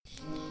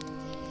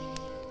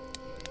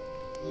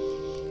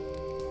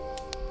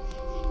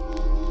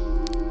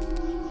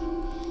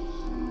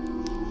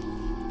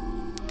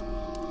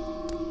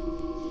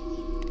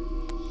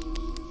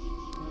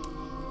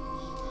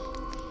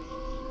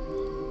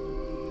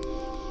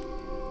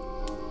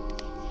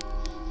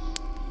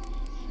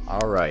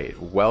All right,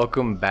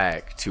 welcome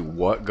back to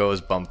What Goes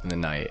Bump in the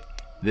Night.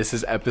 This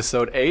is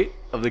episode 8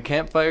 of the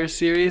Campfire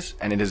series,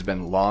 and it has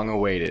been long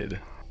awaited.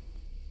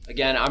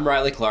 Again, I'm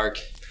Riley Clark.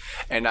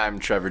 And I'm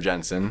Trevor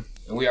Jensen.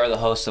 And we are the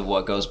hosts of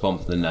What Goes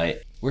Bump in the Night.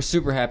 We're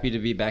super happy to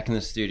be back in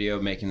the studio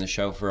making the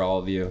show for all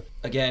of you.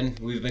 Again,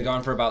 we've been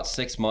gone for about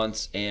 6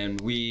 months, and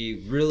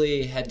we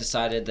really had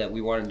decided that we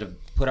wanted to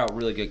put out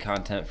really good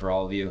content for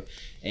all of you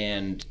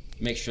and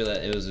make sure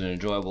that it was an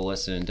enjoyable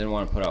listen and didn't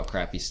want to put out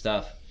crappy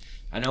stuff.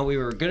 I know we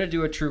were going to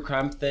do a true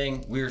crime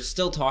thing. We were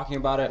still talking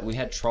about it. We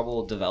had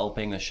trouble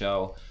developing the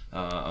show,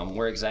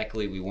 where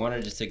exactly we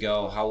wanted it to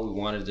go, how we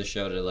wanted the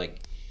show to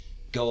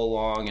go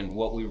along, and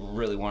what we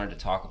really wanted to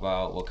talk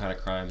about, what kind of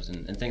crimes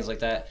and things like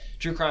that.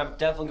 True crime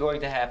definitely going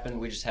to happen.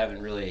 We just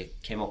haven't really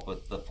came up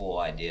with the full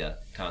idea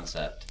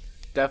concept.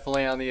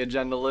 Definitely on the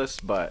agenda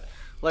list, but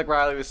like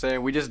Riley was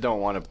saying, we just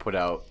don't want to put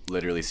out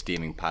literally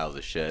steaming piles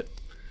of shit.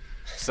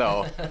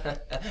 So,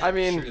 I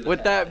mean,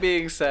 with that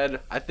being said,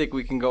 I think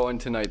we can go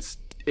into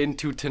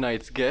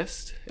tonight's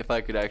guest, if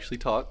I could actually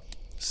talk.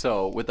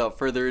 So, without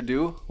further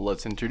ado,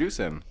 let's introduce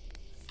him.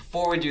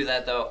 Before we do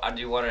that, though, I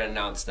do want to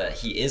announce that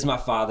he is my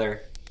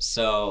father.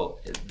 So,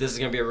 this is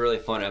going to be a really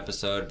fun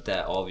episode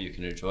that all of you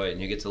can enjoy,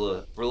 and you get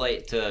to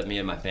relate to me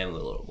and my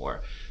family a little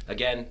more.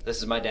 Again, this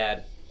is my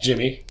dad,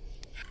 Jimmy.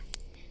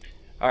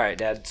 All right,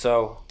 Dad.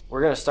 So,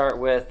 we're going to start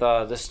with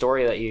this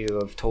story that you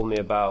have told me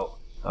about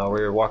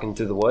where you're walking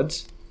through the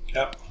woods.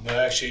 Yep. I'm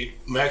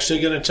actually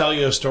going to tell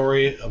you a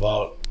story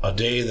about a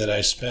day that I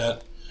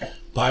spent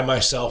by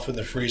myself in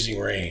the freezing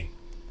rain.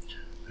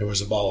 There was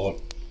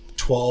about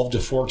 12 to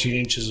 14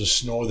 inches of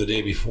snow the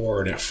day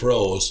before, and it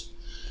froze.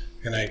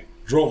 And I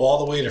drove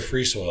all the way to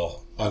Free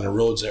Soil on the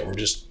roads that were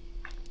just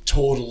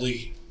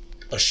totally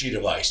a sheet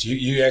of ice.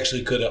 You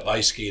actually could have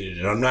ice skated,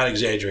 and I'm not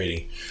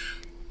exaggerating,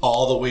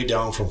 all the way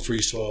down from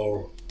Free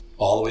Soil,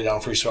 all the way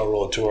down Free Soil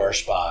Road to our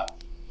spot.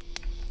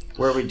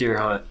 Where we deer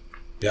hunt.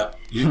 Yeah,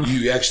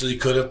 you actually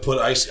could have put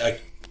ice.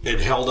 It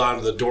held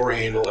onto the door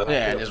handle, and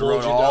I just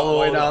rode all the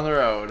way down the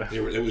road.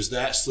 It was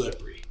that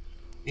slippery,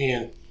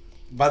 and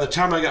by the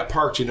time I got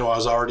parked, I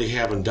was already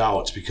having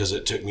doubts because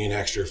it took me an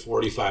extra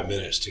 45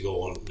 minutes to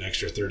go an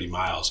extra 30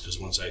 miles. Because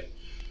once I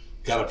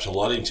got up to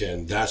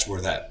Ludington, that's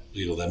where that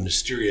that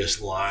mysterious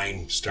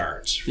line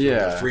starts. From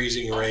the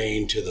freezing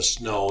rain to the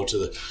snow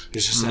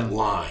it's just that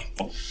line.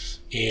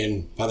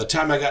 And by the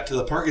time I got to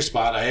the parking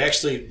spot, I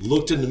actually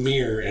looked in the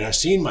mirror and I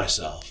seen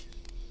myself.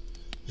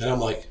 And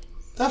I'm like,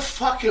 the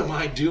fuck am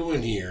I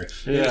doing here?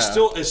 And it's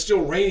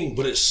still raining,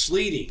 but it's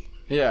sleeting.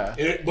 Yeah.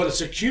 But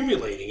it's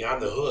accumulating on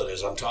the hood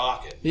as I'm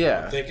talking.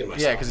 Yeah. I'm thinking to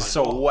myself. Yeah, because it's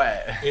so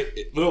wet.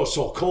 But it was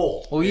so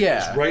cold. Well, yeah.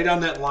 It was right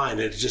on that line.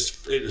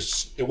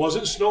 It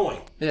wasn't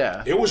snowing.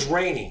 Yeah. It was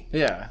raining.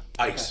 Yeah.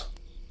 Ice.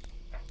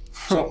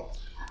 So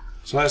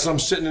as I'm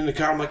sitting in the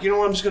car, I'm like,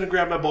 I'm just going to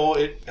grab my bow.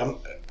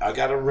 I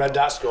got a red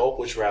dot scope,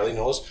 which Riley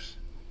knows.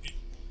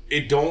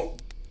 It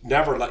don't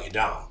never let you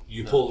down.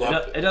 You pull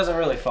up. It doesn't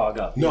really fog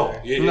up.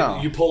 No.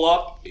 You pull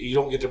up, you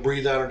don't get to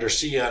breathe on it or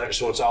see on it,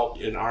 so it's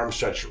out in arm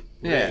stretch range.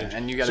 Yeah,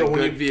 and you got a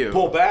good view. So when you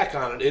pull back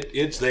on it,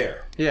 it's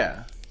there.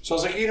 Yeah. So I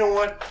was like, you know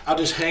what? I'll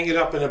just hang it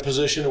up in a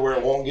position where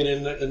it won't get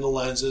in the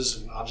lenses,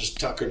 and I'll just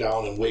tuck her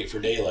down and wait for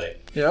daylight.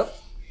 Yep.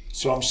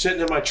 So I'm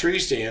sitting in my tree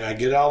stand. I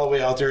get all the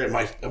way out there, and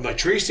my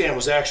tree stand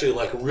was actually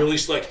really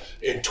slick.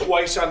 And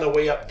twice on the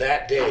way up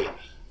that day,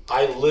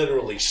 I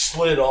literally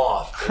slid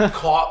off and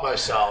caught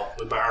myself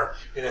with my arm.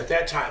 And at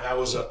that time, I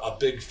was a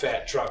big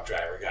fat truck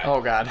driver guy. Oh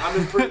God.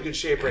 I'm in pretty good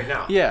shape right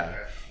now. Yeah.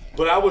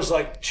 But I was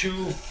like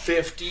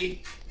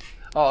 250.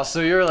 Oh,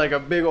 so you're like a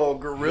big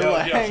old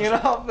gorilla hanging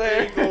out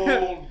there. Big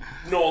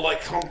old,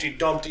 like Humpty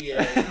Dumpty.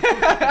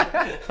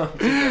 I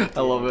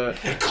love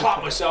it. I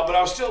caught myself, but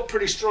I was still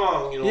pretty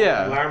strong.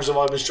 Yeah. My arms have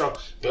always been strong.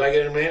 But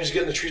I managed to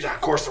get in the trees. Of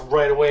course,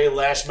 right away,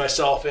 lashed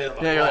myself in.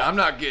 You're like, I'm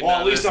not getting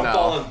at least this I'm now.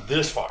 falling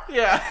this far.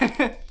 Yeah.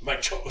 I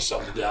might choke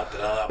myself to death.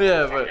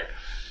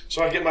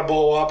 So I get my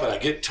bow up, and I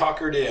get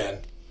tuckered in.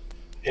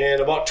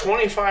 And about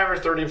 25 or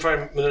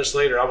 35 minutes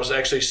later, I was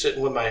actually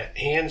sitting with my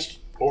hands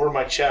over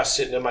my chest,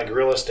 sitting in my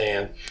gorilla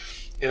stand.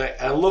 And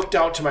I looked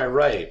out to my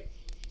right,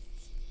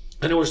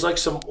 and there was like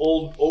some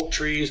old oak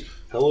trees,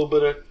 and a little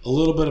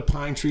bit of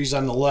pine trees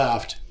on the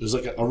left. It was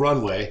like a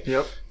runway.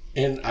 Yep.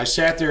 And I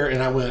sat there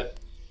and I went,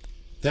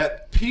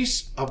 that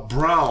piece of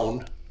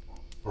brown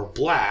or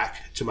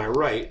black to my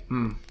right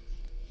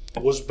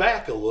was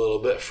back a little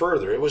bit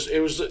further. It was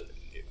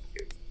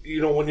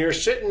when you're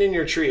sitting in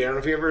your tree, I don't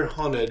know if you ever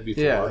hunted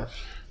before,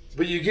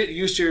 but you get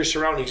used to your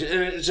surroundings.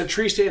 And it's a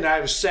tree stand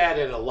I've sat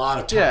in a lot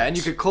of times. Yeah, and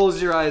you could close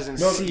your eyes and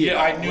see it.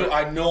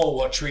 I know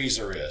what trees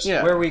there is.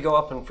 Yeah. Where we go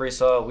up in Free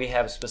Soil, we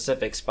have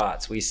specific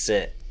spots we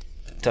sit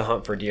to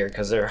hunt for deer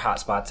because there are hot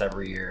spots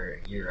every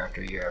year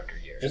after year after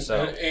year.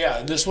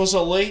 And this was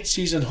a late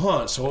season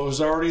hunt, so it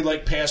was already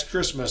like past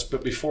Christmas,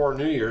 but before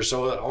New Year,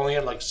 so it only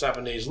had like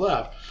 7 days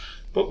left.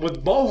 But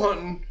with bow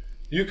hunting,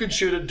 you can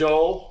shoot a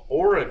doe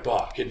or a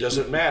buck. It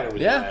doesn't matter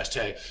with your last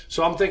tag.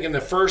 So I'm thinking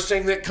the first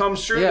thing that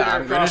comes through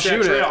I'm going to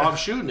shoot it. I'm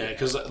shooting it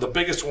because the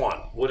biggest one,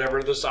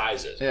 whatever the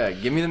size is. Yeah,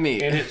 give me the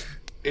meat. And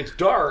it's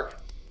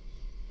dark,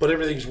 but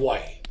everything's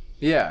white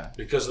Yeah.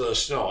 because of the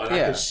snow, and I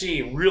Yeah. could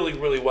see really,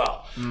 really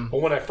well. But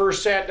when I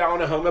first sat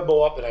down, I hung my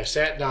bow up, and I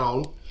sat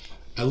down.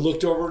 I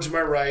looked over to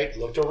my right,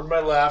 looked over to my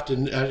left,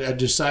 and I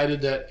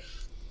decided that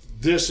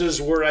this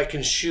is where I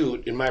can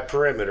shoot in my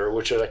perimeter,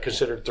 which I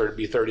considered to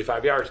be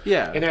 35 yards.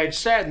 Yeah. And I'd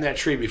sat in that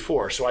tree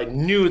before, so I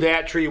knew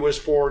that tree was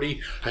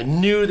 40. I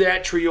knew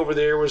that tree over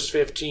there was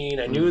 15.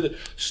 I knew the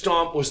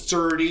stump was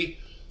 30.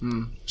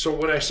 So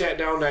when I sat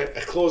down, I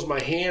closed my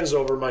hands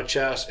over my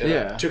chest, and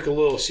Yeah. I took a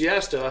little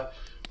siesta.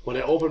 When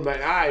I opened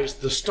my eyes,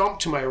 the stump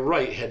to my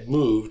right had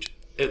moved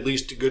at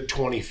least a good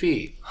 20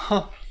 feet.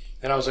 Huh.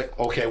 And I was like,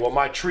 okay, well,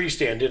 my tree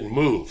stand didn't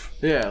move.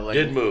 Yeah. Like,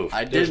 Did move.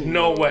 I There's didn't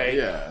no move. way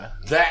Yeah.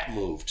 that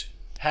moved.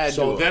 Had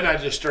So to. then I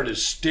just started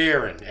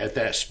staring at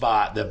that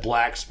spot, the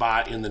black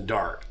spot in the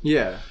dark.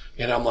 Yeah.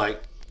 And I'm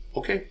like,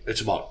 okay,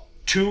 it's about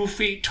 2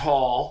 feet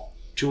tall,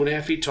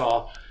 2.5 feet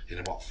tall, and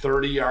about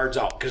 30 yards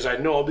out. Because I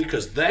know,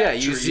 because that Yeah,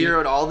 you tree,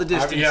 zeroed all the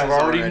distances. I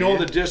already know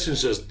the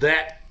distances.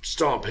 That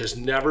stump has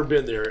never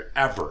been there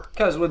ever.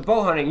 Because with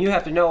bow hunting, you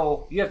have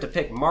to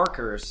pick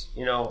markers,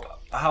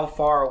 how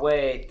far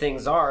away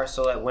things are,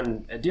 so that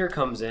when a deer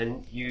comes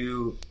in,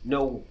 you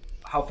know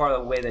how far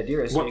away that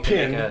deer is, so What you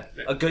can pin?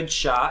 make a good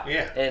shot,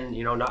 Yeah. and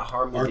not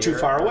harm the Or deer too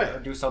far away. or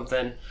do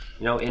something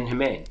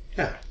inhumane.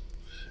 Yeah.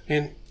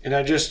 And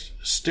I just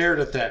stared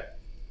at that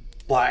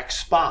black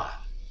spot.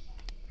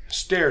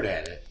 Stared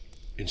at it.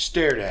 And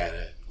stared at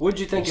it. What'd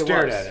you think And it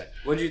stared was? at it.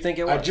 What'd you think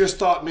it was? I just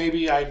thought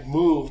maybe I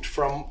moved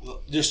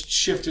just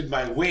shifted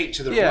my weight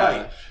to the Yeah.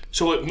 right.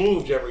 So it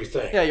moved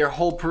everything. Yeah, your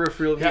whole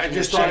peripheral vision. Yeah, I just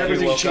was thought changed.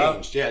 everything woke up?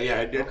 changed.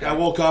 Yeah. I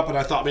woke up and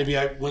I thought maybe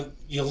I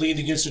leaned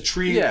against a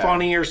tree Yeah.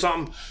 funny or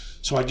something.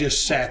 So I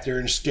just sat there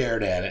and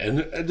stared at it.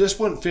 And this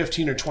went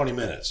 15 or 20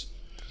 minutes.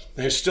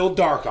 And it's still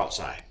dark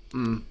outside.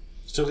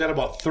 Still got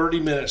about 30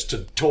 minutes to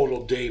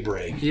total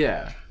daybreak.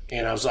 Yeah.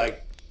 And I was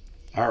like,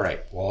 all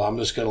right, well, I'm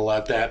just going to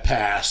let that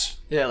pass.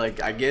 Yeah,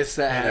 like, I guess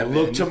that And I happened.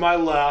 looked to my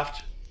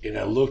left and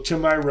I looked to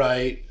my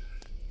right,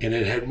 and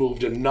it had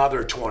moved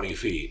another 20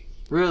 feet.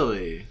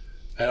 Really?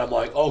 And I'm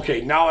like,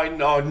 okay, now I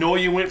know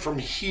you went from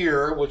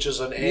here, which is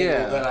an angle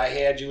Yeah. that I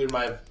had you in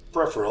my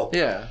peripheral.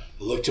 Yeah.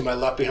 I looked to my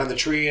left behind the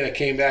tree, and I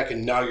came back,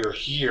 and now you're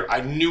here.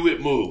 I knew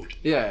it moved.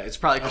 Yeah, it's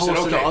probably I said,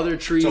 closer to okay, other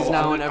trees so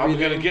now and everything. I'm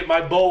going to get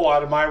my bow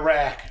out of my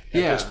rack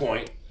at Yeah. this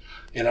point,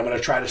 and I'm going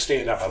to try to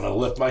stand up. I'm going to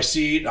lift my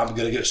seat. I'm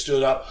going to get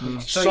stood up.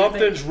 So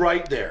Something's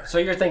right there. so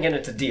you're thinking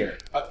it's a deer,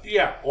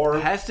 Yeah, or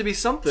It has to be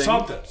something.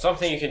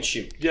 something you can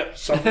shoot. Yep,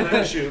 something that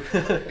I shoot,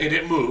 and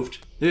it moved.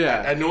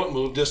 Yeah. I know it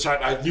moved this time.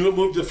 I knew it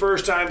moved the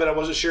first time, but I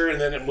wasn't sure, and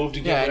then it moved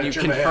again. Yeah, when and I you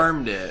turned my head.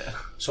 confirmed it.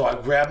 So I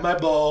grabbed my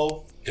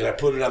bow, and I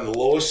put it on the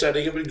lowest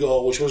setting it would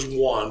go, which was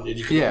 1, and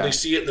you could Yeah. only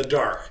see it in the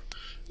dark.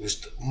 It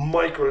was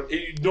micro.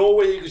 No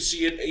way you could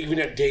see it even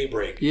at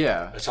daybreak.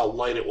 Yeah. That's how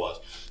light it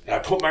was. And I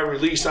put my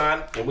release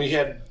on, and we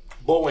had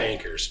bow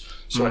anchors.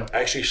 So I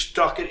actually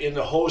stuck it in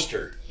the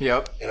holster,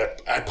 Yep. and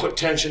I put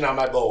tension on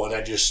my bow, and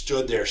I just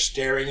stood there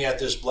staring at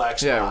this black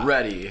spot. Yeah,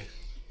 ready.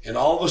 And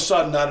all of a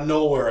sudden, out of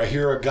nowhere, I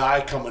hear a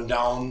guy coming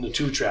down the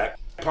 2-track.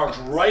 Parked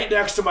right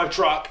next to my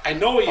truck. I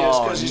know he is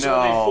because he's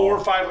only 400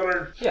 or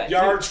 500 Yeah,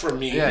 yards from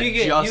me. Yeah. You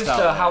get Just used out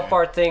to there. how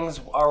far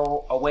things are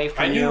away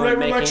from I you knew and right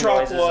where my making truck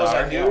noises was.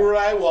 are. I knew where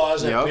I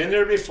was. Yep. I've been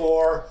there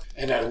before.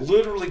 And I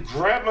literally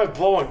grabbed my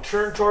bow and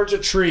turned towards a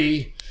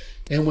tree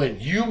and went,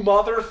 "You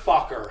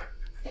motherfucker."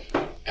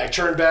 I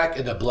turned back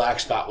and the black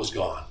spot was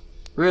gone.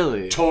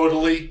 Really?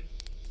 Totally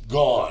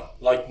gone.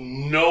 Like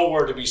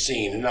nowhere to be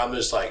seen. And I'm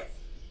just like,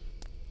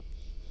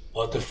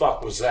 what the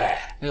fuck was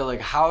that? Yeah,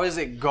 like, how is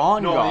it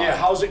gone? No, gone? yeah,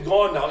 how's it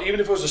gone now? Even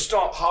if it was a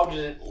stump, how did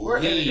it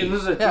leave? It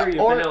was a Yeah, deer.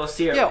 You've been able to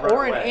see it right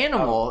or an away.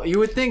 animal. You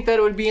would think that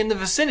it would be in the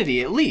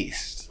vicinity at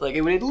least. Like,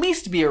 it would at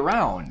least be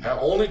around. I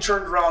only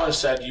turned around and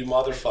said, "You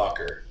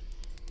motherfucker."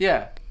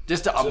 Yeah,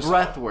 just a this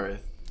breath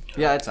worth.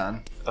 Yeah, it's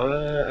on.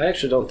 I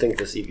actually don't think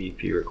this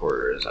EVP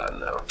recorder is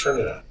on now. Turn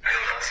it on.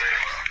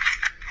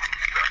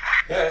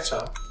 Yeah, it's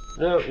on.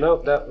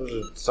 No, that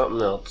was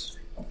something else.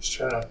 Just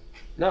turn it on.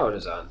 No, it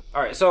is on.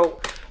 All right, so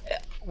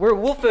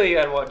we'll fill you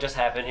on what just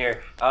happened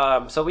here.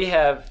 So we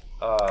have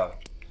an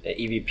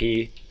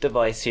EVP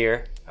device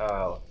here.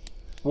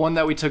 One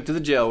that we took to the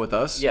jail with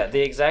us. Yeah,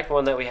 the exact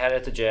one that we had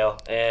at the jail,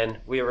 and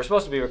we were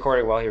supposed to be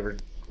recording while he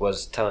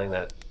was telling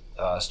that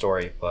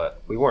story,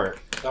 but we weren't.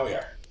 Now we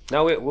are.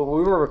 No, we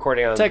were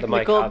recording on the mic.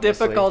 Technical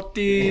obviously.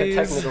 difficulties.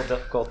 Yeah, technical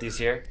difficulties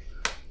here.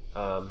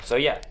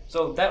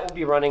 So that will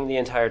be running the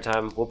entire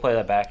time. We'll play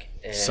that back.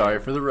 And, Sorry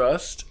for the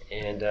rust.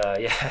 And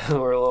yeah,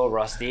 we're a little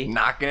rusty.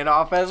 Knocking it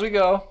off as we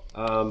go.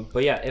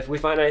 But yeah, if we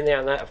find anything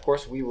on that, of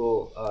course we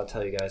will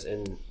tell you guys.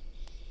 And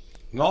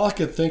And all I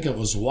could think of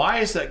was, why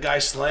is that guy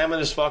slamming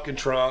his fucking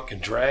trunk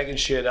and dragging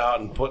shit out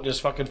and putting his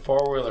fucking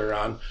four-wheeler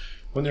on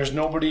when there's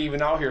nobody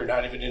even out here,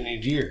 not even any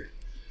deer?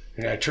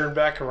 And I turned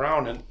back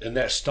around and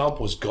that stump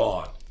was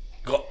gone.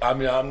 I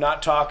mean, I'm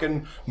not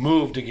talking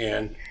moved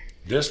again.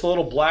 This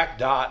little black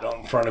dot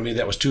in front of me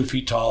that was 2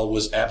 feet tall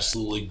was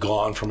absolutely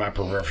gone from my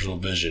peripheral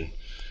vision.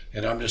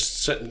 And I'm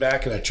just sitting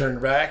back, and I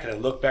turned back and I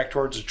looked back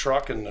towards the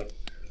truck and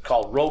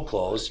called road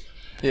closed.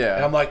 Yeah.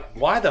 And I'm like,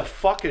 why the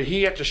fuck did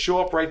he have to show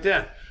up right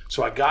then?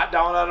 So I got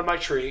down out of my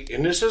tree,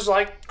 and this is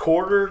like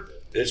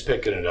it's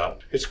picking it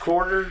up. It's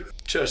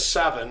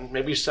 6:45,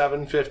 maybe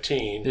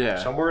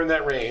 7:15, somewhere in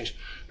that range.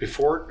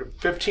 Before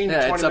 15 to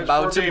 20 minutes it's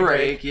about to before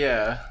break. daybreak,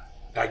 Yeah.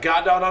 I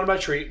got down out of my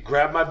tree,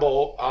 grabbed my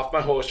bow off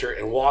my holster,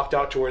 and walked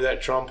out to where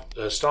that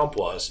stump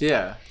was.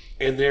 Yeah.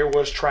 And there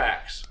was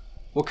tracks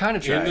What kind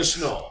of tracks? in the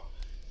snow.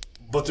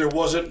 But there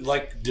wasn't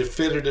like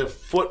definitive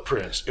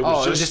footprints. It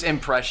was it was just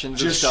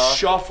impressions of just stuff.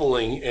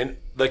 shuffling, and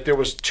like there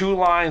was 2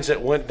 lines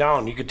that went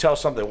down. You could tell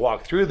something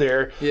walked through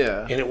there.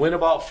 Yeah. And it went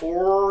about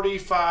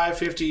 45,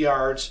 50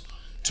 yards,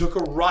 took a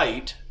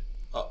right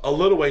a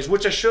little ways,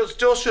 which I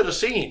still should have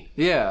seen,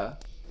 Yeah.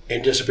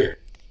 and disappeared.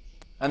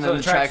 And So then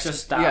the the tracks tracks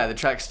just stopped? Yeah, the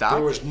track stopped.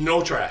 There was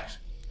no tracks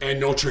and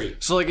no tree.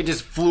 So like it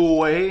just flew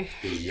away.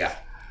 Yeah.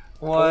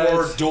 What?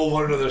 Or dove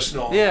under the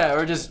snow. Yeah,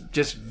 or just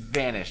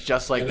vanished,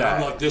 just like And that.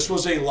 I'm like, this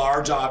was a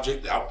large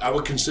object. I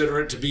would consider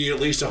it to be at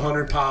least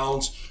 100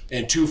 pounds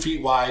and 2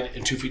 feet wide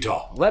and 2 feet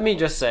tall. Let me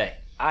just say,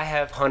 I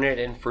have hunted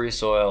in free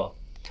soil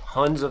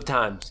tons of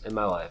times in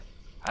my life.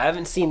 I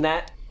haven't seen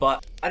that,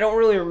 but I don't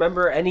really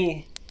remember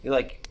any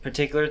like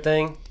particular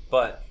thing.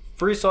 But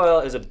free soil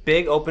is a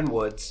big open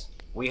woods.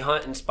 We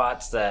hunt in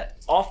spots that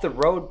off the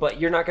road, but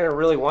you're not going to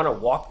really want to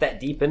walk that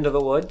deep into the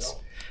woods.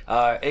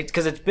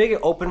 Because it's big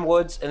open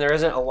woods and there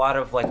isn't a lot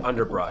of like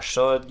underbrush,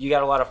 so you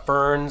got a lot of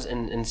ferns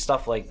and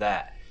stuff like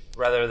that,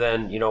 rather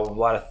than a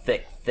lot of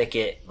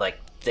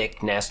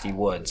thick nasty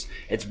woods.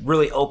 It's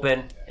really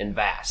open and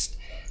vast,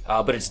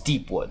 but it's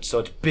deep woods, so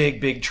it's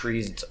big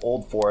trees. It's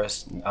old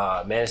forest,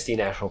 Manistee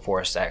National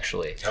Forest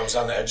actually. I was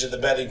on the edge of the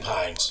bedding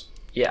pines.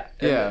 Yeah,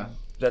 Yeah.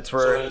 That's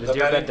where So the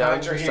deer bedding bed down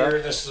pines are and here.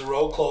 stuff. This is the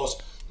road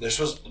close. This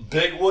was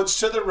big woods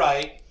to the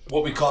right,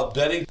 what we call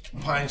bedding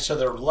pines to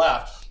the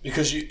left.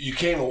 Because you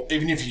came,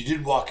 even if you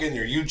did walk in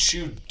there, you'd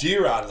shoot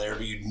deer out of there,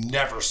 but you'd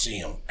never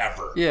see them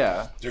ever.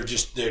 Yeah. They're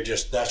just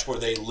that's where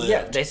they live.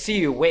 Yeah, they see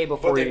you way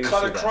before But they you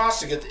cut see across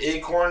to get the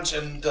acorns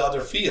and the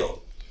other field.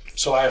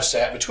 So I have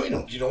sat between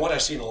them. You know what?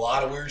 I've seen a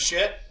lot of weird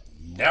shit.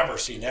 Never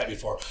seen that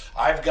before.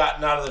 I've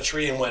gotten out of the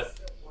tree and went,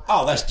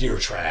 oh, that's deer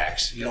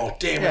tracks. Damn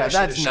it, I Yeah, should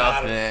have that's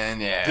shot nothing.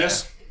 him. Yeah.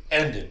 This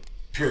ended.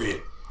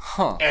 Period.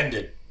 Huh.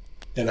 Ended.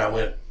 And I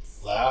went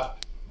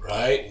left,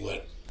 right,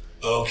 went,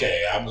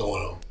 okay, I'm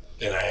going home.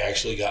 And I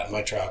actually got in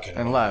my truck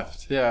and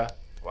left. Yeah.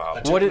 Wow.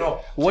 I took- What did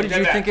no, what take did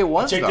you that think back. it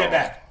was I take though? that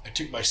back. I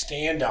took my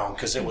stand down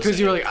because it was Because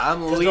you were like,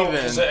 I'm leaving.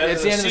 it's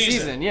It's the end of the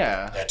season.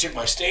 Yeah. I took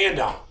my stand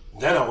down.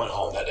 Then I went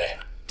home that day.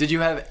 Did you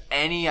have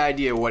any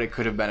idea what it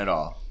could have been at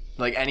all?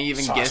 Like any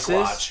even guesses?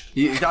 Sasquatch.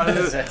 You thought it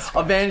was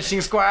a vanishing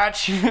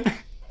squatch?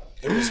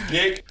 It was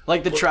big.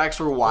 Like the tracks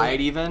were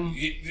wide even?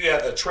 Yeah,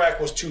 the track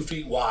was 2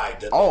 feet wide.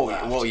 That Oh, they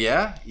left. well,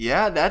 yeah.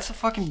 Yeah, that's a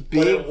fucking But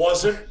big... it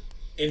wasn't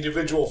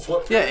individual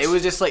footprints. Yeah, it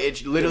was just like,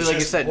 it It literally, was like you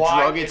just said,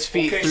 wide. drug its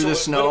feet Okay, through so the But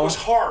snow. it was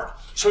hard.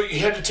 So you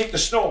had to take the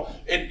snow,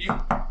 and you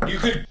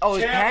could Oh, it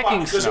was tap packing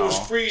on because it was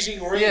snow.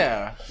 freezing rain.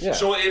 Yeah.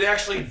 So it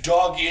actually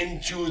dug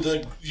into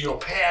the,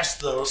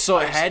 past the. So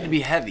it ice. had to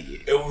be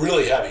heavy. It was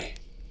really heavy.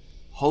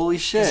 Holy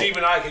Because shit.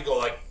 even I could go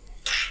like,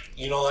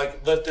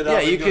 like lift it up. Yeah,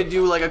 and you go- could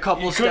do like a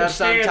couple You couldn't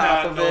steps on stand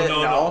top on of it. it.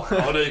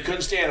 No, you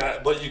couldn't stand on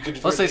it, but you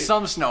could. Let's say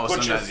some snow Put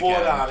your sometimes you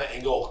foot can. on it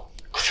and go.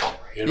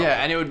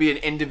 Yeah, and it would be an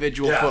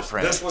individual Yeah,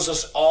 footprint. this was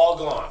just all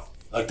gone.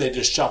 Like they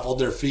just shuffled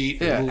their feet.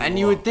 Yeah, moved and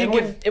you would along.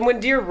 think And when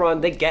deer run,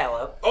 they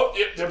gallop. Oh,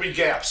 yeah, there'd be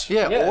gaps.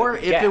 Yeah, or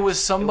if it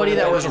was somebody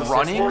that was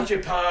running.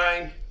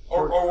 Porcupine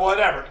or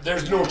whatever.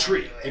 There's no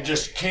tree. It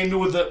just came to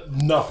with the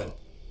nothing.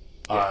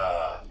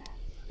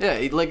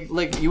 Yeah,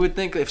 like you would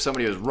think if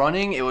somebody was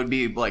running, it would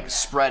be like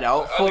spread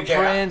out A gap.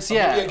 footprints. Maybe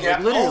Yeah, a gap.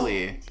 like,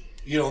 literally.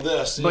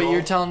 This. But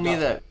you're telling me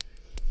nothing. that.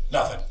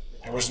 Nothing.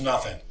 There was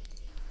nothing.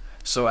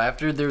 So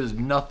after there was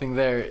nothing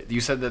there,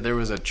 you said that there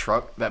was a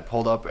truck that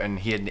pulled up and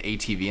he had an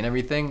ATV and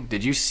everything.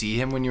 Did you see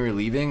him when you were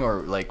leaving,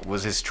 or like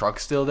was his truck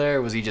still there,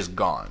 or was he just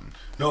gone?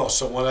 No,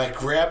 so when I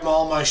grabbed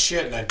all my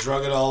shit and I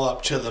drug it all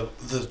up to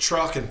the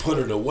truck and put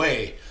it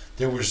away,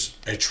 there was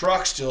a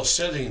truck still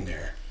sitting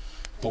there.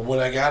 But when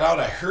I got out,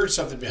 I heard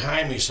something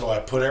behind me, so I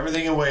put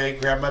everything away,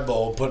 grabbed my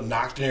bow,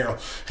 knocked an arrow,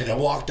 and I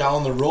walked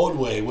down the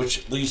roadway,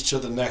 which leads to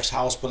the next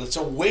house, but it's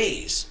a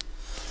ways.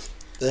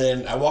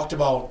 Then I walked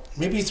about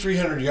maybe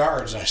 300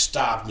 yards, and I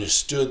stopped and just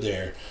stood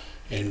there.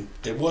 And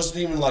it wasn't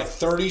even like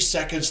 30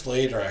 seconds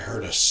later, I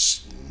heard a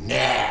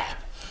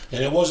snap.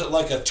 And it wasn't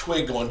like a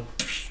twig going...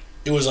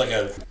 It was like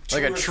a...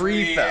 Like a two or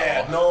tree three- fell.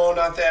 Yeah, no,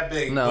 not that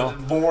big. No.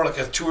 But more like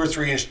a 2 or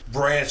 3 inch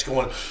branch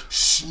going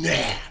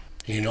snap.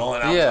 And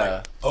I Yeah. was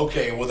like,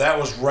 okay, well, that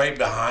was right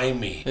behind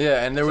me.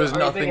 Yeah, and there was Are you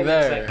nothing thinking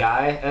it's there. that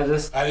guy at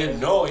this? I didn't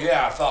know,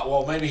 I thought,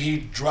 well, maybe he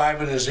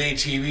driving his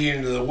ATV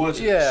into the woods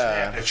and Yeah.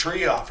 snapped a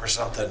tree off or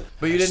something.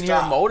 But you I didn't hear a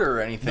stopped. motor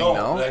or anything, No,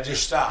 no? but I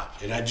just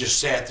stopped and I just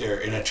sat there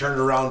and I turned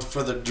around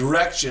for the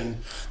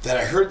direction that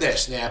I heard that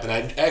snap, and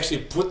I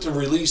actually put the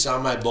release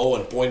on my bow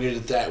and pointed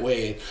it that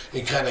way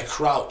and kind of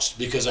crouched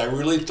because I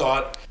really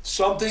thought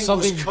something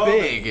Something was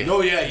coming. big.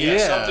 No, yeah, Yeah.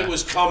 something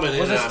was coming.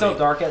 Was in it on still me.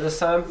 dark at this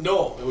time?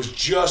 No, it was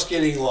just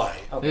getting light.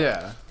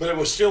 Yeah. But it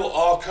was still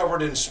all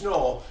covered in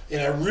snow,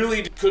 and I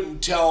really couldn't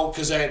tell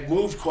because I had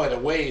moved quite a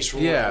ways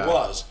from where I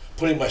was,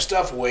 putting my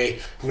stuff away.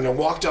 When I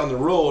walked down the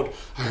road,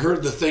 I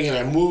heard the thing, and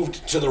I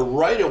moved to the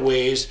right a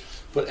ways,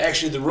 but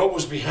actually the road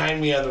was behind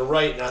me on the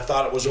right, and I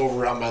thought it was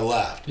over on my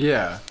left.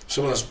 Yeah.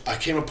 So when I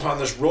came upon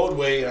this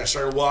roadway, and I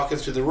started walking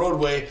through the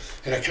roadway,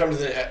 and I come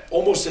to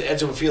almost the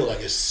edge of a field, I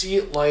could see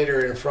it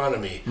lighter in front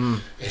of me,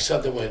 and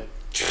something went...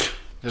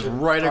 Just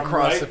right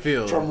across the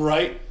field. From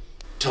right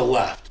to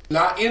left.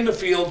 Not in the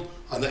field,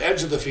 on the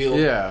edge of the field.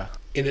 Yeah.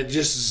 And it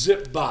just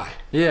zipped by.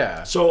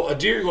 Yeah. So a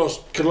deer goes,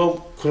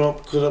 ka-dum, ka-dum,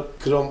 ka-dum,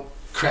 ka-dum,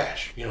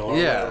 crash, or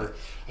whatever.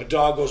 A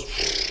dog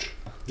goes,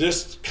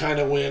 this kind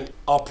of went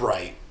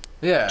upright.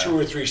 Yeah. 2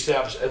 or 3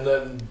 steps and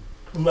then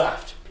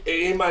left.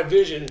 In my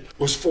vision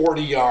was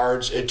 40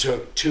 yards. It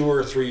took 2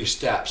 or 3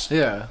 steps.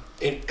 Yeah.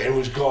 And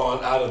was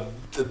gone out of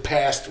the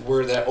past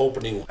where that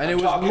opening was. And it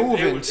was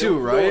moving too,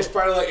 right? It was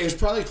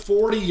probably like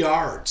 40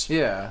 yards.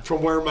 Yeah.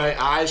 From where my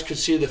eyes could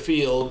see the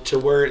field to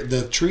where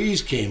the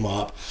trees came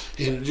up,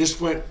 and it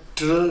just went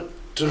and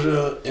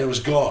it was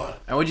gone.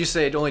 And would you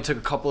say it only took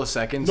a couple of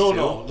seconds?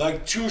 No,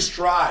 like 2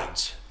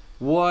 strides.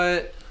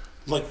 What?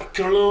 Like,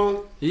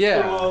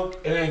 yeah. and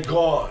then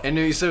gone. And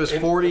you said it was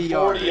 40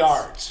 yards. 40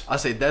 yards. I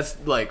say that's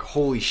like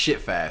holy shit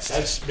fast.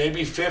 That's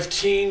maybe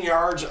 15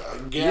 yards.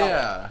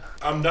 Yeah.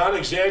 I'm not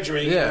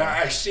exaggerating.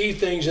 Yeah. I see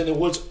things in the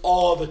woods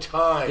all the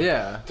time.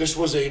 Yeah. This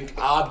was an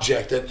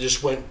object that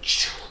just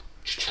went.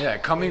 Yeah,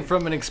 coming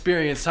from an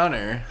experienced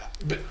hunter.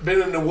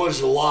 Been in the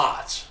woods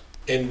lots,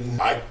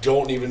 and I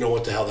don't even know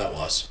what the hell that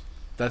was.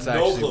 That's No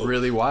actually clue.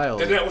 really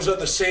wild. And that was on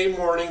the same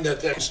morning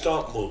that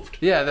stump moved.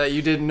 Yeah, that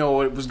you didn't know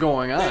what was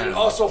going on. And it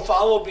also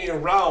followed me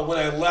around when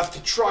I left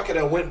the truck and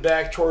I went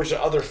back towards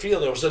the other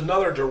field. It was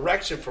another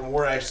direction from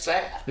where I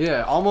sat.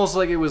 Yeah, almost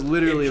like it was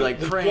literally like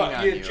preying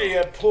on you.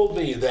 It pulled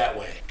me that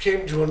way.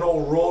 Came to an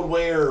old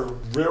roadway or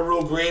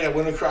railroad grade. I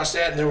went across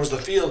that and there was the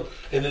field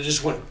and it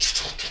just went.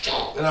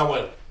 And I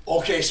went,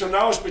 okay, so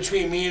now it's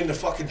between me and the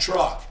fucking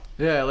truck.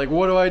 Yeah, like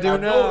what do I do I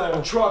know now?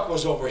 the truck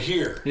was over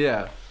here.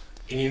 Yeah.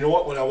 And you know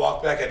what? When I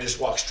walked back, I just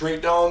walked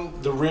straight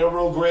down the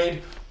railroad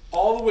grade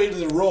all the way to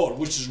the road,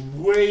 which is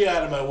way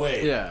out of my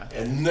way. Yeah.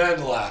 And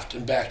then left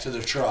and back to the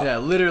truck. Yeah,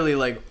 literally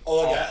like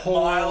Like a a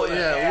whole mile and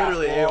a half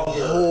literally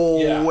longer. a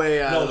whole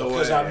way out of the way.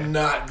 because I'm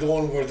not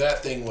going where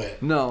that thing went.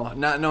 No,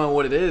 not knowing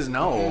what it is,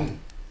 no.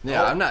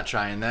 Yeah, I'm not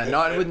trying that.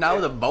 Not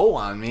with a bow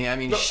on me. I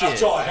mean, No, shit.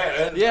 that's all I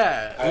had.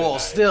 Yeah, well,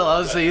 still, I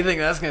was saying, you think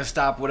that's gonna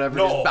stop whatever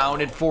No. just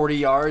bounded 40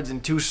 yards in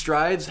 2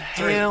 strides?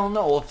 Hell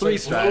no, well, 3 Like,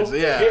 strides,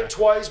 little- yeah. Hit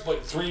twice,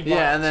 but 3 bounds.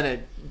 Yeah, and then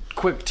it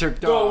quick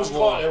took No, off. it was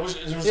gone. It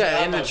was Yeah,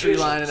 out in my the tree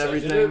vision. line and So,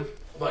 everything.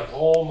 I'm like,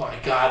 oh my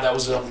God, that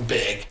was something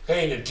big.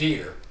 Ain't a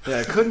deer.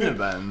 Yeah, it couldn't have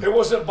been. It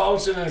wasn't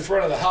bouncing in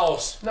front of the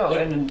house. No, Like,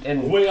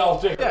 and way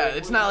out there. Yeah,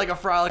 it's not like a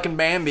frolicking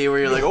Bambi where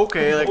you're like,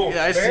 okay, like, yeah,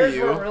 I bears see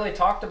weren't you. really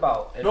talked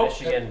about in Nope.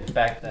 Michigan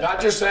back then. Not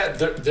just that,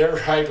 they're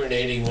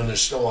hibernating when there's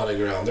snow on the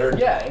ground. They're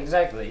Yeah,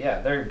 exactly.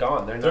 Yeah, they're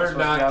gone. They're not They're supposed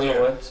to not be out in the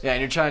there. woods. Yeah, and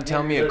you're trying to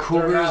tell me They're a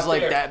cougar's not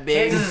like there. that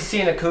big? Kansas has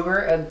seen a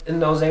cougar in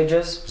those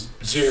ages.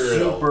 0.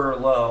 Super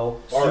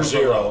low. Or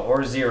super 0. Low,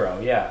 or 0,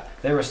 yeah.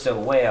 They were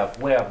still way up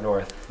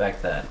north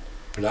back then.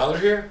 Now they're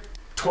here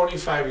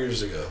 25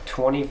 years ago.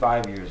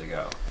 25 years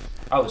ago.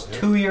 I was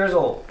 2 years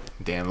old.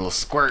 Damn little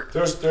squirt.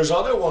 There's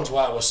other ones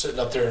while I was sitting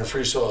up there in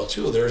free soil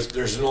too.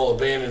 There's an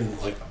old abandoned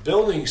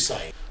building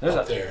site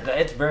up there.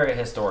 It's very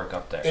historic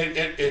up there.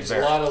 It's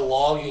Very. a lot of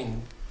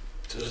logging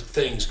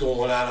things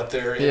going on up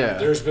there. And Yeah.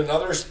 there's been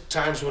other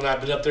times when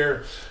I've been up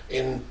there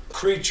and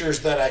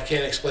creatures that I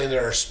can't explain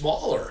that are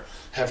smaller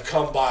have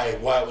come by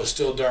while it was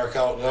still dark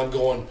out, and I'm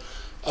going,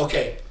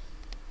 okay,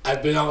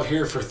 I've been out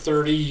here for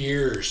 30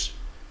 years.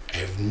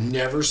 I've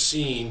never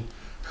seen,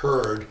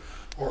 heard,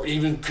 or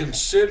even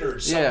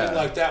considered something Yeah.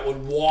 like that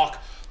would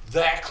walk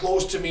that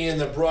close to me in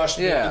the brush,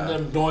 Yeah. making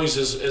them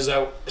noises as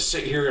I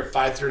sit here at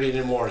 5:30 in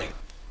the morning.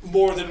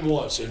 More than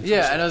once. In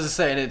Yeah, and I was just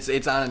saying,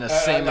 it's on the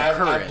same I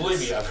occurrence.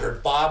 believe you. I've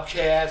heard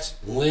bobcats,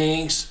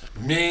 lynx,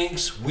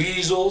 minks,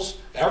 weasels,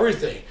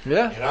 everything.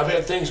 Yeah. And I've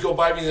had things go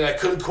by me that I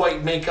couldn't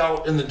quite make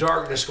out in the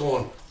darkness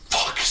going,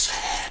 fuck is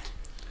that?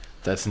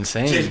 That's You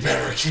insane.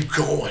 better keep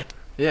going.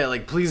 Yeah,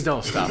 like, please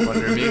don't stop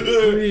under me.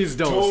 Please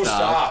don't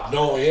stop.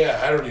 No, yeah,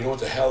 I don't even know what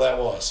the hell that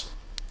was.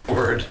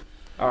 Word.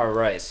 All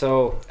right,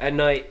 so at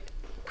night,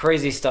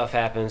 crazy stuff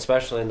happens,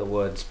 especially in the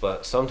woods.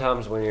 But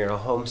sometimes when you're in a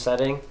home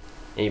setting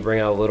and you bring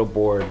out a little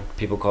board,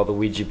 people call the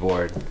Ouija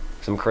board,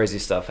 some crazy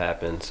stuff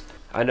happens.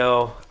 I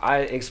know I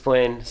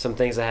explained some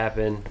things that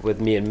happened with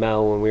me and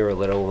Mel when we were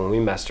little, when we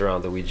messed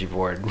around the Ouija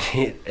board.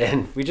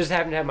 And we just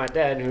happened to have my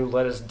dad who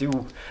let us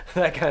do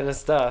that kind of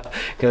stuff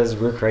because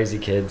we're crazy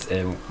kids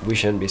and we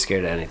shouldn't be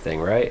scared of anything,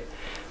 right?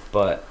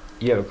 But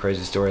you have a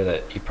crazy story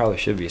that you probably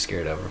should be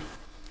scared of.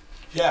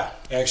 Yeah,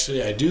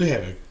 actually, I do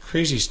have a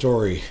crazy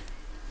story.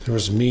 There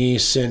was me,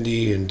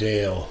 Cindy, and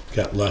Dale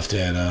got left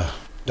at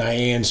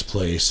Diane's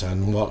place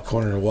on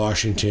corner of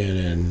Washington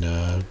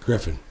and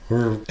Griffin.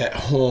 We're at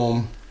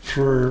home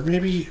for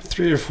maybe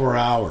 3 or 4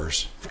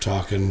 hours. We're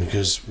talking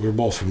because we're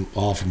both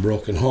all from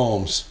broken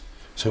homes.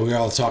 So we were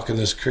all talking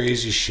this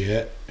crazy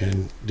shit,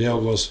 and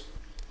Dale goes,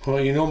 well,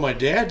 you know, my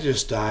dad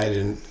just died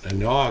in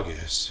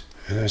August.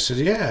 And I said,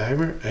 yeah, I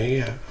remember,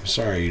 yeah, I'm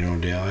sorry, you know,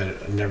 Dale,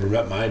 I never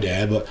met my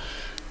dad, but,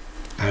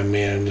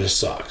 man, this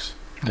sucks.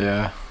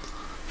 Yeah.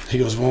 He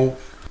goes, well,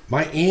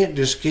 my aunt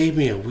just gave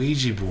me a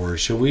Ouija board.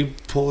 Should we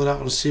pull it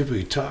out and see if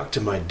we can talk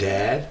to my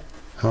dad?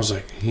 I was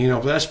like, you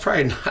know, that's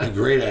probably not a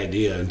great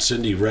idea. And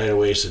Cindy right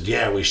away said,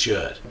 yeah, we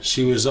should.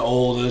 She was the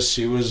oldest.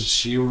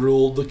 She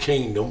ruled the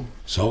kingdom.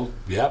 So,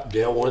 yep,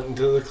 Dale went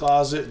into the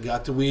closet,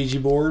 got the Ouija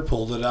board,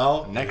 pulled it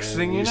out. Next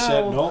thing you know.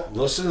 Said, no,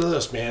 listen to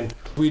this, man.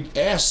 We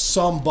asked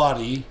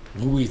somebody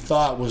who we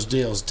thought was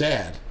Dale's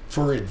dad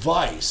for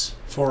advice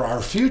for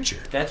our future.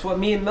 That's what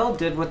me and Mel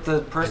did with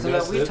the person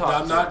that we talked to.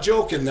 I'm not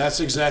joking. That's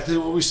exactly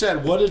what we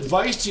said. What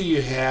advice do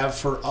you have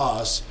for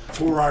us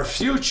for our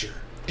future?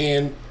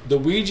 And the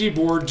Ouija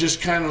board just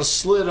kind of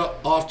slid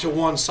off to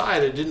one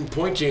side. It didn't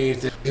point to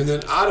anything. And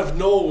then out of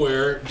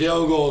nowhere,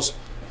 Dale goes,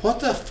 what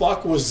the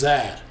fuck was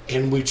that?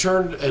 And we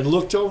turned and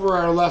looked over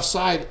our left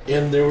side,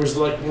 and there was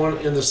like one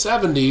in the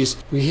 70s.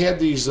 We had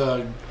these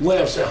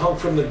lamps that hung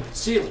from the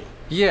ceiling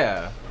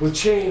Yeah. with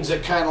chains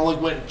that kind of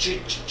like went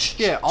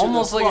Yeah, to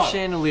almost the like a front.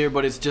 chandelier,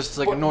 but it's just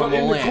like a But normal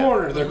in lamp. the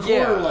corner, they're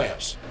corner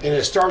lamps, and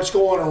it starts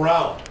going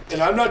around.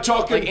 And I'm not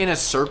talking Like in a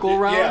circle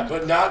round? Yeah,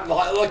 but not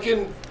like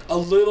in a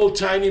little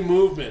tiny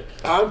movement.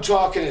 I'm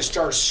talking it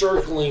starts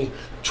circling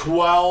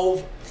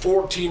 12,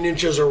 14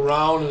 inches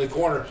around in the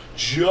corner,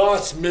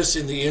 just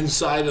missing the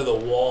inside of the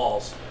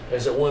walls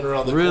as it went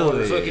around the Really?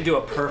 corner. So it could do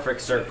a perfect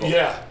circle.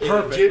 Yeah, it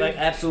Perfect. didn't- Like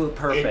absolute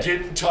perfect. It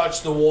didn't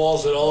touch the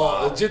walls at all.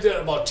 Wow. It did that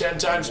about 10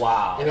 times.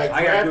 Wow. And I I got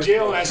grabbed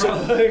Dale and I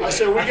goosebumps.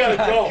 said, we gotta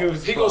go.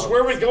 Goosebumps. He goes,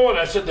 where are we going?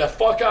 I said, the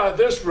fuck out of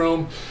this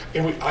room.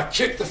 And I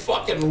kicked the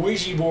fucking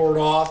Ouija board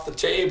off the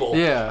table.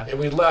 Yeah. And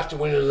we left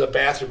and went into the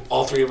bathroom.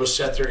 All three of us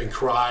sat there and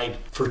cried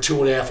for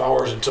 2.5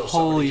 hours until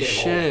somebody Holy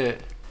came home.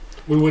 shit.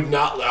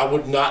 I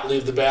would not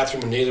leave the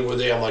bathroom, and neither would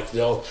they. I'm like,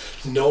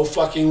 no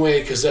fucking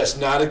way, because that's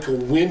not a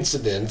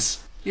coincidence.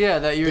 Yeah,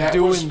 that you're That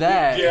doing was-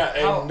 that. Yeah,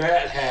 and How-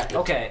 that happened.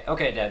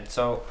 Okay, Dad.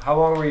 So how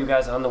long were you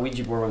guys on the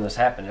Ouija board when this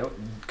happened? It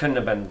couldn't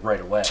have been right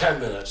away. 10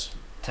 minutes.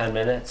 10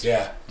 minutes?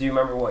 Yeah. Do you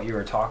remember what you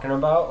were talking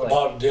about? Like,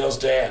 About Dale's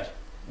dad.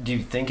 do you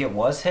think it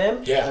was him?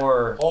 Yeah.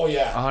 Or Oh,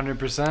 yeah.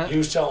 100%? He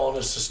was telling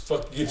us to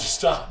fucking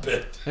stop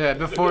it. Yeah,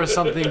 before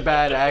something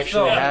bad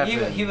actually so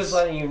happens. he was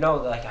letting you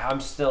know that, like, I'm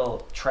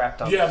still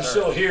trapped on Yeah, the I'm earth.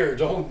 still here.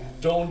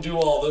 Don't do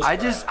all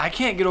this. I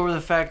can't get over the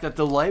fact that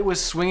the light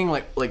was swinging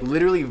like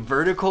literally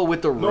vertical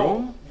with the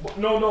room.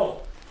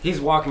 No.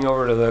 He's walking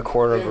over to the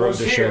corner of It the room was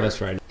to here. show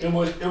us right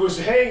now. It was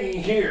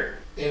hanging here,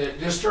 and it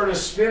just started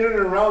spinning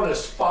around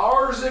as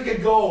far as it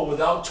could go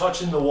without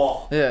touching the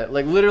wall. Yeah,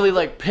 like literally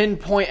like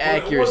pinpoint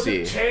accuracy. It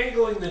wasn't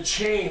tangling the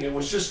chain. It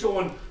was just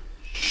going.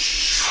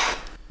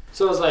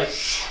 So it was like,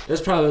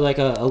 it's probably like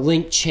a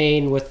link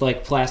chain with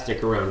like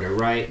plastic around it,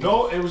 right?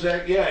 No, it was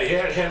that. Yeah,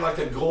 it had like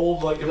a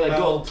gold, like a Like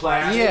metal gold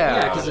plastic. Yeah.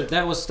 Yeah, because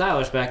that was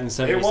stylish back in the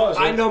 70s. It was.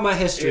 I know my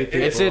history. It-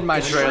 people. It's in my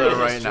It's trailer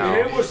true. right now.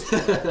 It was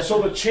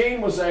so the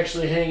chain was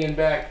actually hanging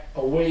back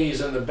a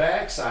ways on the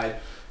backside,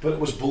 but it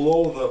was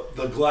below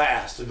the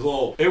glass, the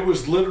globe. It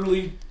was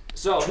literally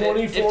So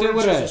 24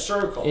 inches of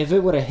circle. If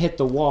it would have hit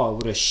the wall, it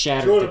would have It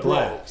shattered would the have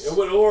blown. glass. It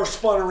would or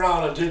spun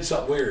around and did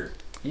something weird,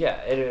 Yeah,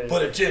 it is.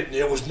 but it didn't.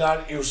 It was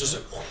not. It was just.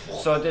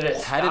 So did it?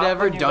 Had stop it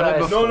ever when you done it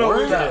guys- before? No, we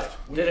Did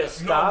left. Did it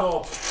stop?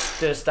 No,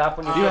 Did it stop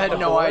when you? You hit had the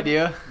no board?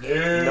 idea.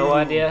 no. No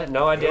idea.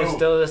 No idea. No.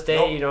 Still to this day,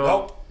 Nope, you don't.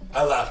 Nope.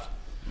 I left.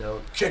 No.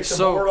 Kicked the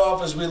So- board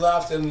off as we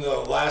left, and the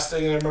last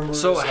thing I remember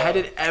So was had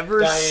it ever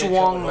Diane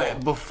swung coming home.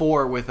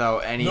 before without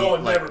any No,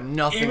 it like never.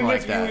 nothing even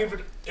like if that? You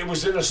even, it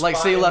was in a Like spot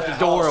say you in left the the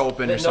door house.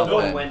 open or That no one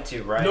something. went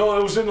to, right? No,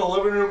 it was in the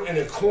living room in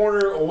a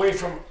corner away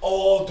from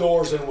all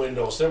doors and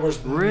windows. There was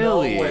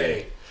Really? no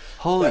way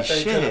Holy that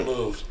thing could have shit.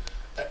 moved.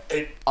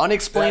 That's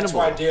Unexplainable.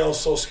 why Dale's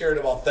so scared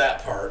about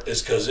that part,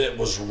 is because it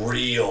was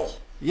real.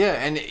 Yeah,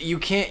 and you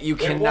It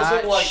cannot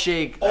wasn't like,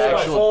 shake oh, the my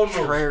actual phone moved.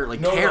 terror,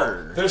 No.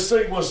 terror. This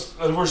thing was,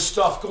 there was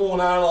stuff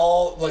going on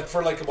all, like,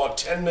 for like about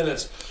 10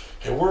 minutes.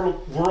 And we're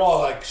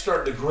all like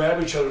starting to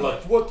grab each other,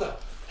 like, what the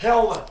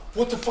hell?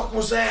 What the fuck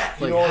was that?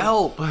 Like,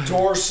 help.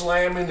 Doors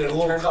slamming and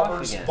little Turned off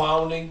cupboards again.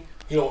 pounding,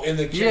 in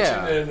the kitchen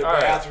Yeah. and in the All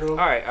right. bathroom.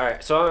 All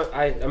right. So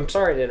I'm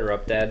sorry to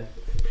interrupt, Dad,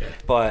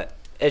 but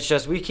it's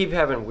just we keep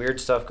having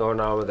weird stuff going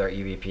on with our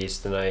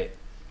EVPs tonight.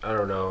 I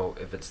don't know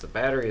if it's the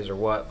batteries or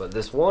what, but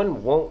this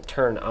one won't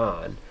turn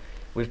on.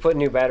 We've put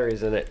new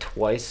batteries in it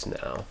twice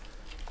now.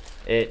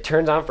 It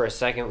turns on for a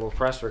second. We'll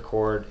press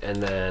record, and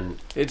then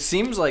It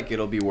seems like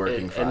it'll be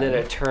working fine. and then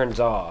it turns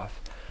off.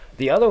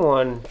 The other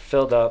one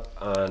filled up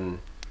on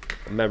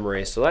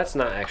memory, so that's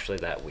not actually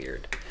that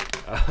weird.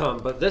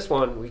 But this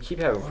one, we keep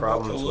having What about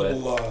problems the with.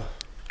 little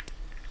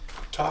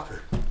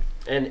talker.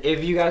 And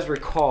if you guys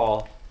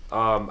recall,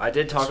 I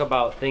did talk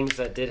about things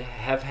that did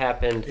have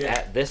happened Yeah.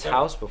 at this Yep.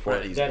 house before.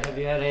 Right, easy. Dad, have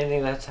you had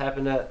anything that's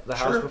happened at the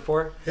house Sure.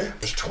 before? Yeah,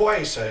 there's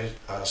twice I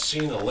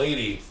seen a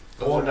lady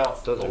going down,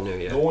 those are new,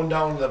 yeah. going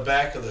down the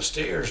back of the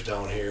stairs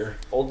down here.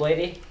 Old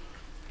lady?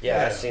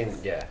 Yeah, Yeah. I've seen.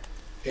 Yeah.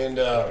 and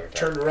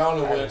turned around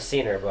and I haven't went.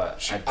 seen her, but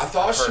I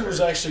thought I've she heard was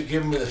her. actually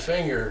giving me the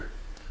finger,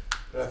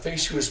 but I think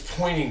she was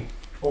pointing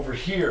over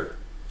here,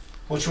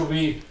 which would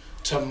be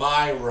to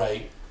my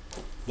right.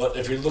 But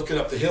if you're looking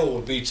up the hill, it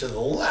would be to the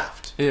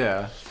left,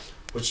 Yeah.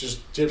 which is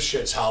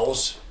Dipshit's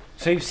house.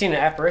 So you've seen an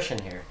apparition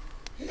here?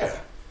 Yeah.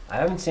 I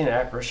haven't seen an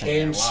apparition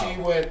here. And Wow.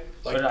 she went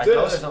like But I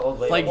know this. there's an old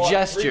lady. Like What?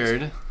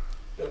 gestured.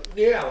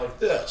 Yeah, like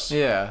this.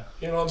 Yeah.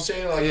 You know what I'm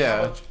saying? Like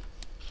Yeah.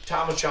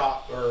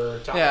 Tomahawk or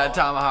Yeah,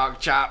 tomahawk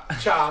chop.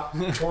 chop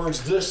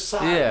towards this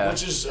side, Yeah.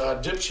 which is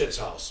Dipshit's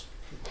house.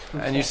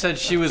 And you said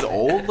she was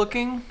old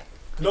looking?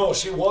 No,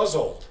 she was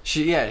old.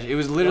 It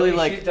was literally She's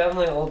like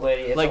definitely an old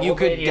lady. It's like an you old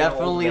could lady and an old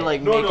definitely man.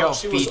 like No, make no, out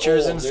she was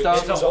features old. and It stuff.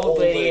 was It's an an old old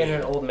lady lady. and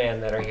an old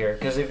man that are here.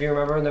 Because if you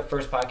remember in the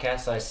first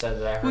podcast, I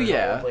said that I heard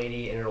yeah. an old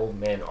lady and an old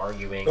man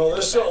arguing. No, in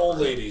this is the an old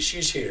background. lady.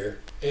 She's here,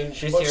 and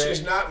She's but here.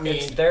 she's not mean.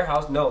 It's their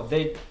house. No,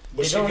 they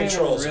But she don't even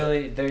controls it.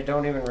 really. They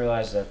don't even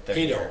realize that they're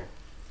He here. don't.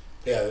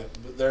 Yeah,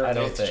 I they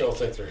don't think. still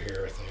think they're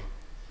here. I think.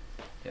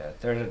 Yeah,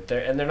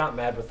 they're not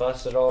mad with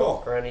us at all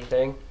No. or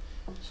anything.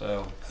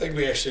 So I think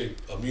we actually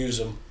amuse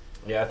them.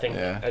 yeah,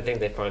 I think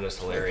they find us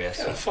hilarious.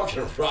 What kind of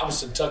fucking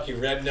Robinson Tucky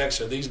rednecks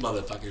are these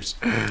motherfuckers?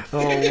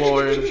 Oh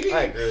Lord.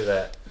 I agree with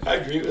that. I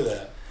agree with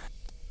that.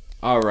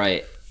 All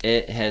right.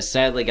 It has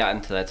sadly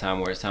gotten to that time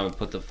where it's time to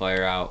put the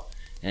fire out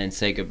and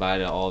say goodbye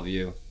to all of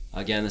you.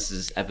 Again, this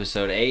is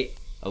episode 8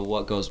 of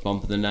What Goes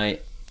Bump in the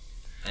Night.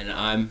 And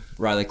I'm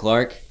Riley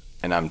Clark.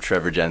 And I'm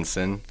Trevor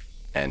Jensen.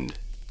 And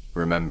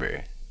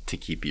remember to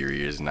keep your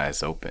ears and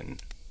eyes open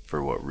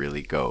for what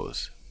really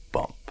goes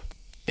bump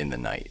in the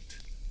night.